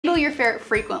Handle your ferret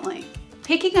frequently.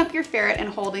 Picking up your ferret and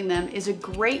holding them is a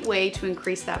great way to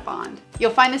increase that bond. You'll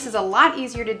find this is a lot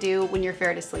easier to do when your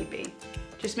ferret is sleepy.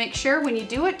 Just make sure when you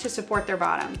do it to support their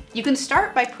bottom. You can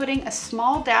start by putting a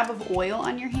small dab of oil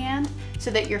on your hand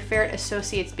so that your ferret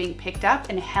associates being picked up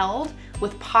and held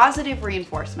with positive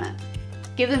reinforcement.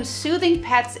 Give them soothing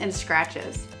pets and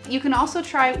scratches. You can also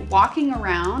try walking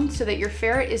around so that your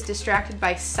ferret is distracted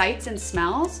by sights and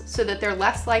smells so that they're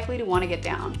less likely to want to get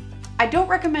down. I don't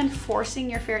recommend forcing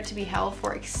your ferret to be held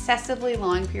for excessively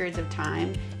long periods of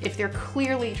time if they're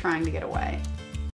clearly trying to get away.